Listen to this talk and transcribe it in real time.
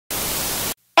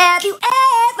Have you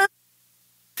ever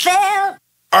felt?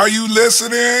 Are you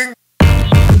listening?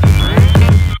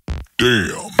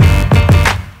 Damn.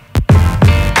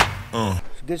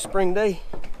 It's a good spring day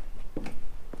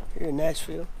here in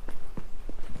Nashville.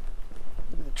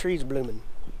 Look at the trees blooming.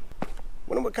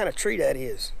 Wonder what kind of tree that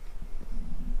is.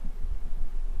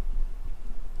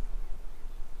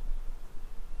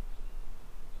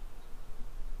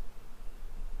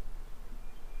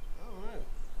 I don't know.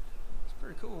 It's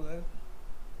pretty cool though.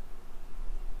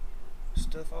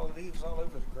 Stuff all leaves all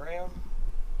over the ground.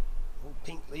 Old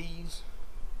pink leaves.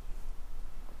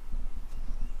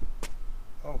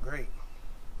 Oh great.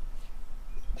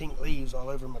 Pink leaves all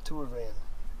over my tour van.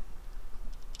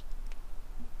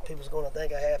 People's gonna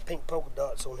think I have pink polka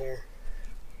dots on here.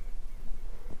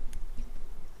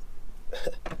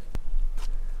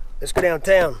 Let's go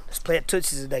downtown. Let's play at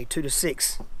Tootsie's today, 2 to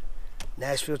 6.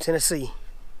 Nashville, Tennessee.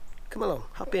 Come along,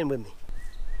 hop in with me.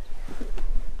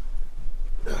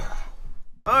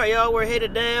 Alright y'all, we're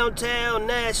headed downtown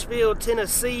Nashville,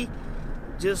 Tennessee.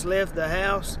 Just left the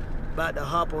house. About to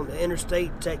hop on the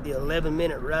interstate, take the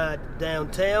 11-minute ride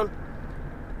downtown.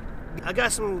 I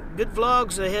got some good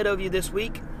vlogs ahead of you this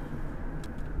week.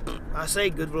 I say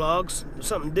good vlogs. There's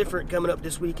something different coming up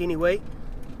this week anyway.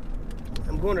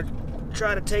 I'm going to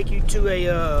try to take you to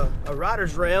a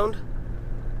writer's round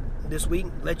this week.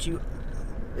 Let you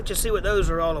see what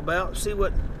those are all about. See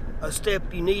what a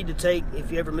step you need to take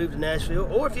if you ever move to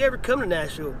Nashville, or if you ever come to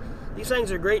Nashville. These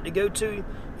things are great to go to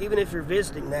even if you're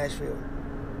visiting Nashville.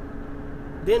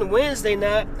 Then Wednesday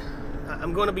night,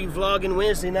 I'm going to be vlogging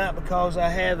Wednesday night because I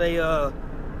have a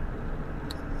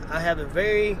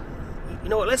very, you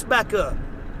know what, let's back up.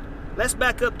 Let's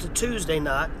back up to Tuesday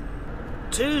night.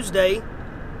 Tuesday,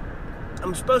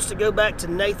 I'm supposed to go back to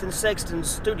Nathan Sexton's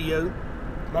studio,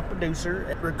 my producer,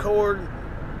 and record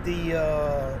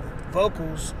the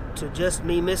vocals to Just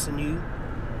Me Missing You,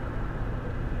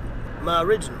 my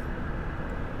original.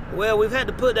 Well, we've had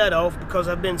to put that off because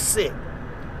I've been sick.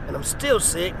 And I'm still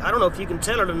sick. I don't know if you can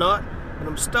tell it or not, but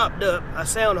I'm stopped up. I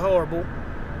sound horrible.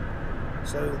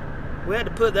 So we had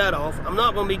to put that off. I'm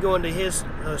not going to be going to his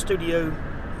studio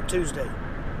Tuesday.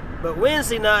 But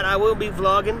Wednesday night I will be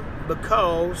vlogging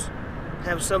because I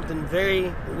have something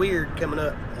very weird coming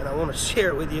up. And I want to share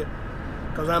it with you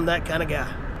because I'm that kind of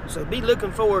guy. So be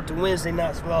looking forward to Wednesday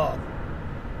night's vlog.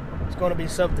 It's going to be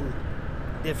something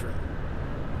different.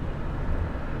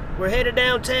 We're headed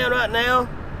downtown right now.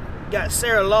 Got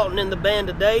Sarah Lawton in the band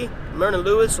today, Myrna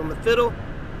Lewis on the fiddle,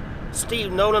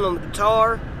 Steve Nolan on the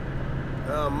guitar,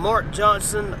 Mark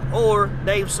Johnson or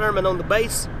Dave Sermon on the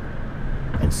bass,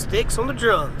 and Sticks on the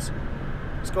drums.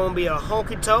 It's going to be a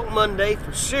honky-tonk Monday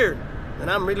for sure, and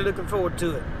I'm really looking forward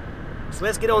to it. So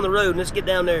let's get on the road and let's get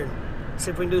down there and see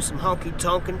if we can do some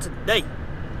honky-tonkin' today.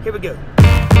 Here we go.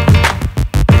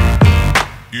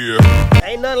 Yeah.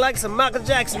 Ain't nothing like some Michael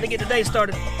Jackson to get the day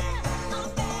started.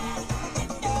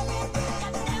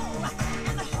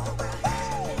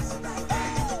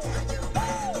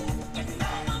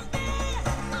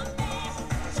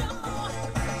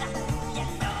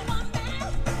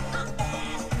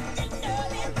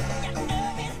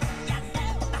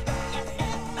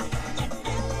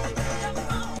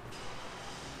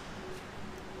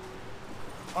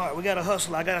 Alright, we gotta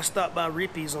hustle. I gotta stop by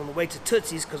Rippy's on the way to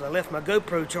Tootsie's because I left my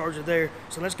GoPro charger there.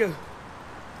 So let's go.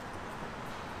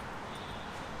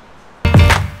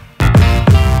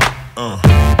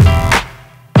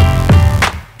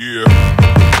 Yeah.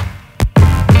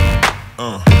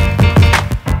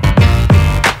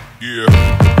 Yeah.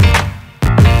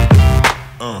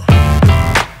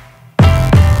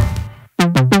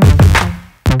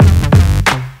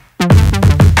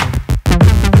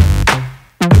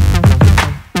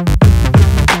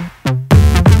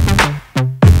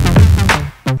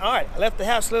 Alright, I left the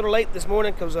house a little late this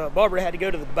morning because Barbara had to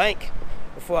go to the bank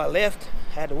before I left.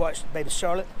 I had to watch baby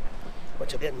Charlotte,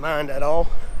 which I didn't mind at all.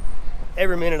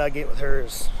 Every minute I get with her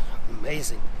is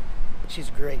amazing. She's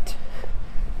great.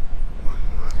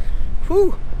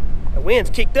 Whew, the wind's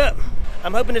kicked up.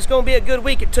 I'm hoping it's going to be a good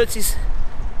week at Tootsie's.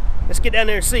 Let's get down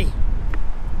there and see.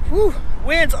 Whew,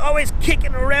 wind's always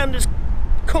kicking around this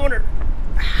corner.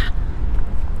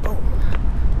 Oh.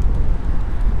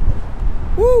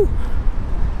 Woo!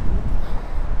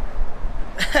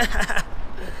 That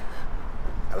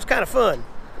was kind of fun.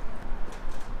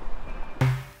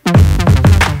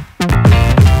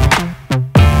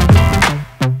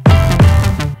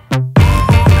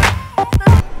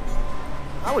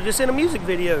 I was just in a music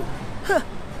video. Huh,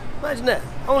 imagine that.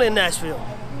 Only in Nashville.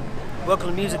 Welcome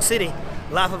to Music City.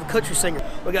 Life of a country singer.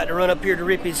 We got to run up here to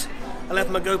Rippy's. I left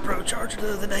my GoPro charger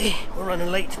the other day. We're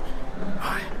running late.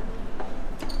 All right.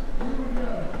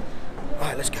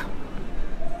 let's go.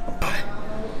 All right.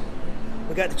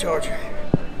 We got the charger.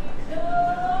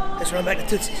 Let's run back to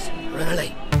Tootsie's. Running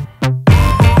late.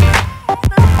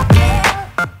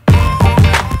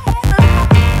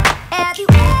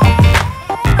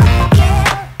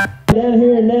 Down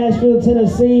here in Nashville,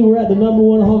 Tennessee, we're at the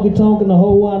 #1 honky tonk in the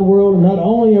whole wide world. And not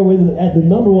only are we at the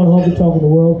 #1 honky tonk in the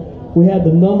world, we have the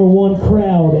 #1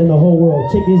 crowd in the whole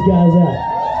world. Check these guys out.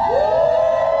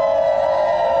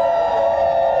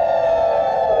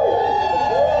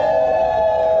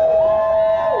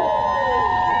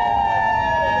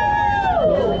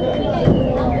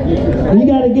 You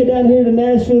got to get down here to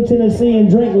Nashville, Tennessee, and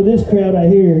drink with this crowd out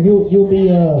here. You'll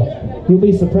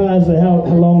be surprised at how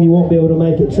long you won't be able to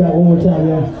make it. Try it one more time,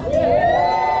 y'all.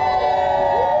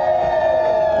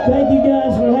 Thank you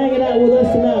guys for hanging out with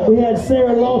us tonight. We had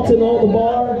Sarah Lawton on the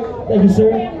bar. Thank you,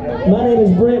 sir. My name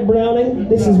is Brent Browning.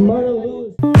 This is Myrna Lewis.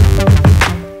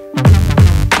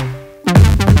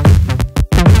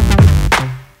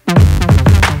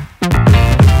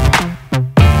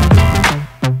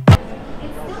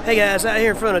 Hey guys, out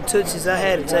here in front of Tootsie's, I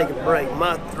had to take a break.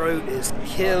 My throat is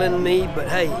killing me, but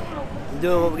hey, I'm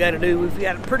doing what we got to do. We've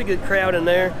got a pretty good crowd in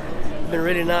there. It's been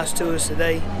really nice to us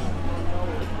today.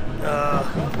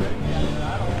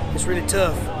 It's really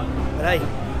tough, but hey,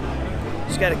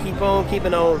 just got to keep on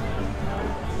keeping on.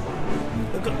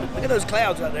 Look at those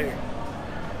clouds out there.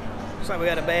 Looks like we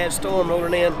got a bad storm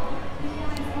rolling in.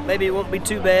 Maybe it won't be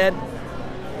too bad.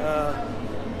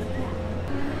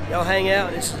 Y'all hang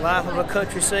out. This is life of a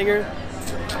country singer.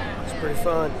 It's pretty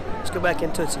fun. Let's go back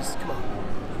in Tootsie's. Come on.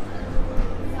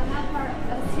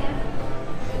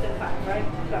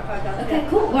 Okay,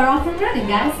 cool. We're off and running,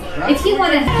 guys. If you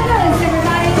want to have those,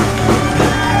 everybody.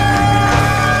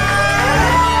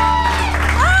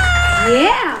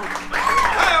 Yeah.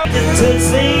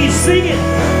 Tootsie's singing,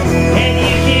 and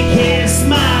you can't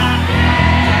smile.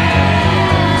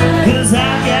 'Cause I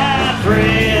got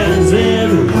friends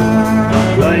in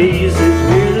places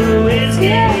where the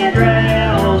whiskey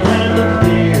drowns and the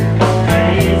beer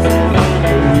tastes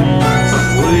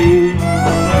sweet.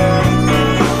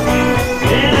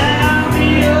 And I'll be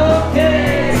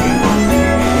okay.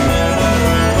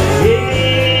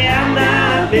 Yeah, I'm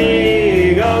not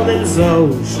big on them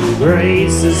social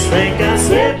graces. Think I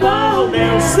slip on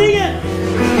down. Sing it!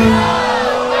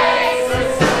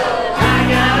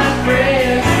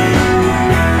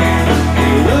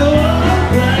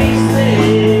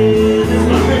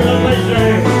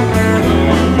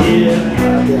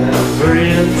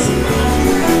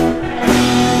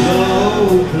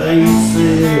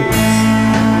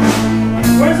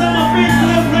 Where's all my friends who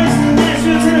live places in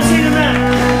Nashville, Tennessee tonight?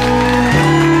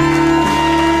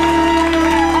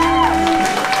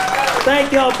 Thank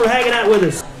y'all for hanging out with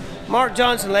us. Mark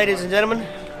Johnson, ladies and gentlemen.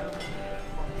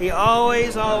 He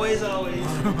always brings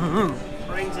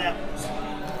apples.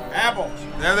 Apples.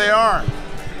 There they are.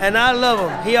 And I love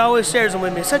him. He always shares them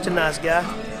with me. Such a nice guy.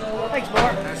 Thanks,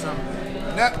 Mark. There's some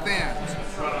nut thins.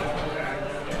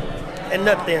 And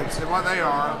nut thins. See what they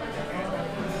are.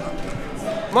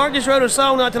 Mark just wrote a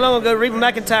song not too long ago. Reba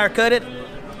McEntire cut it.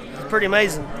 It's pretty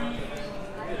amazing.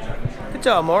 Good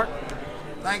job, Mark.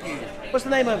 Thank you. What's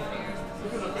the name of it?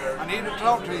 I need to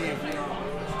talk to you.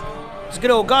 It's a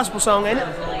good old gospel song, ain't it?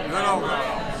 Good old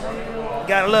girl.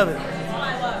 Gotta love it.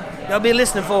 Y'all be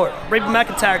listening for it. Reba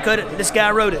McEntire cut it. This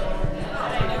guy wrote it.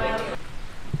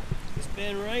 It's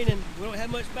been raining. We don't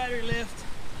have much battery left.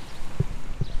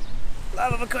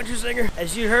 Life of a country singer.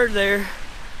 As you heard there,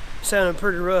 sounded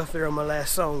pretty rough there on my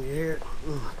last song. You hear it?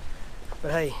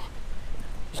 But hey,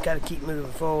 just gotta keep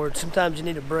moving forward. Sometimes you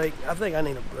need a break. I think I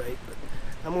need a break, but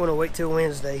I'm gonna wait till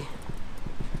Wednesday.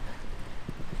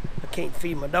 I can't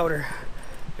feed my daughter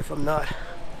if I'm not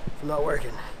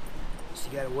working. So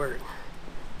you gotta work.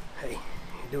 Hey,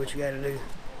 you do what you gotta do.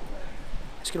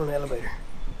 Let's get on the elevator.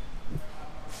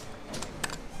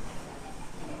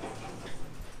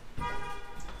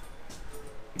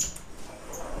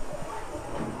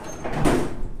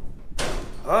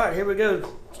 All right, here we go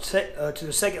to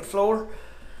the second floor.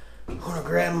 I'm gonna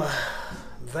grab my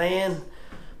van,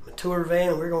 my tour van,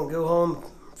 and we're gonna go home.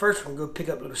 First, we're gonna go pick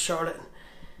up little Charlotte,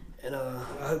 and I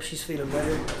hope she's feeling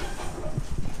better.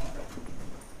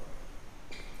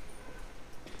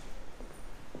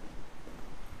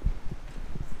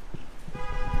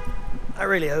 I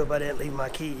really hope I didn't leave my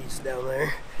keys down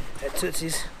there at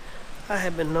Tootsie's. I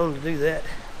have been known to do that.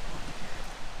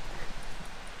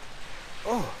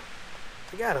 Oh,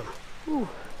 I got them. Ooh,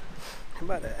 how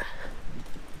about that?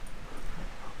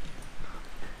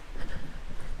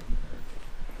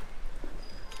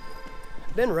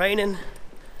 Been raining.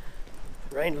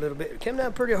 Rained a little bit. It came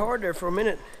down pretty hard there for a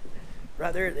minute.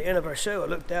 right there at the end of our show, I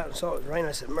looked out and saw it was raining.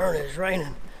 I said, Myrna, it's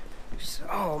raining. She said,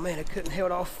 oh man, I couldn't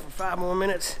hold off for 5 more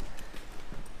minutes.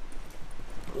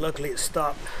 Luckily it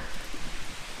stopped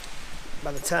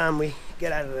by the time we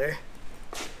get out of there.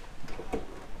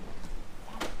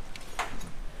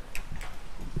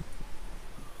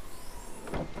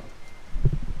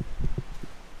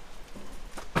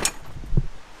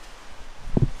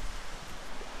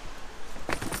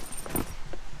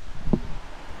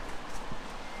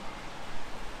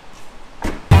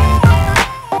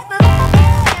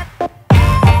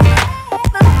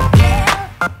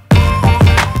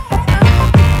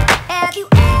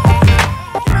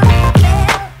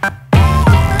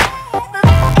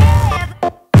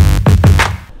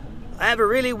 I have a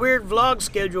really weird vlog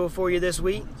schedule for you this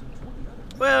week.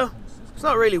 Well, it's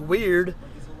not really weird.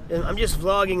 I'm just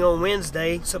vlogging on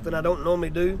Wednesday, something I don't normally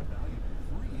do.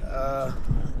 I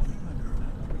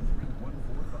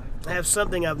have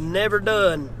something I've never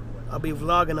done. I'll be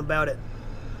vlogging about it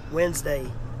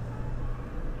Wednesday.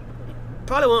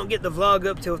 Probably won't get the vlog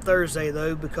up till Thursday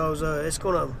though, because it's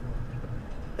gonna,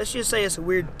 let's just say it's a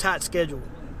weird tight schedule.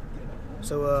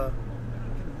 So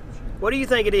what do you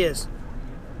think it is?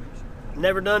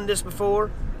 Never done this before?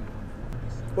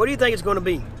 What do you think it's going to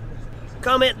be?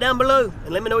 Comment down below and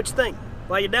let me know what you think.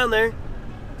 While you're down there,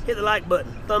 hit the like button,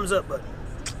 thumbs up button.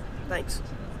 Thanks.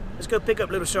 Let's go pick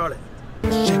up little Charlotte.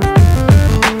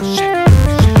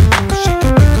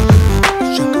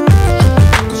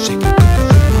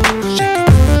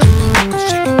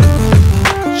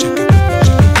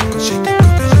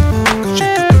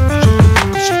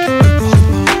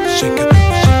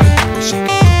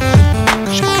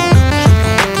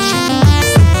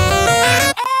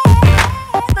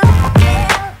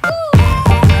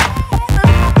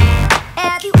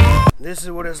 This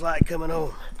is what it's like coming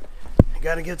home.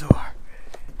 Got a guitar,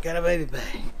 got a baby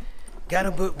bag, got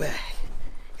a book bag,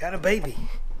 got a baby,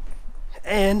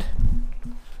 and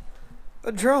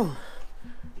a drone.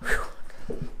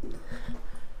 Whew.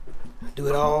 Do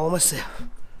it all myself.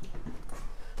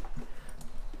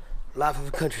 Life of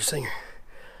a country singer.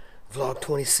 Vlog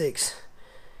 26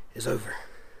 is over.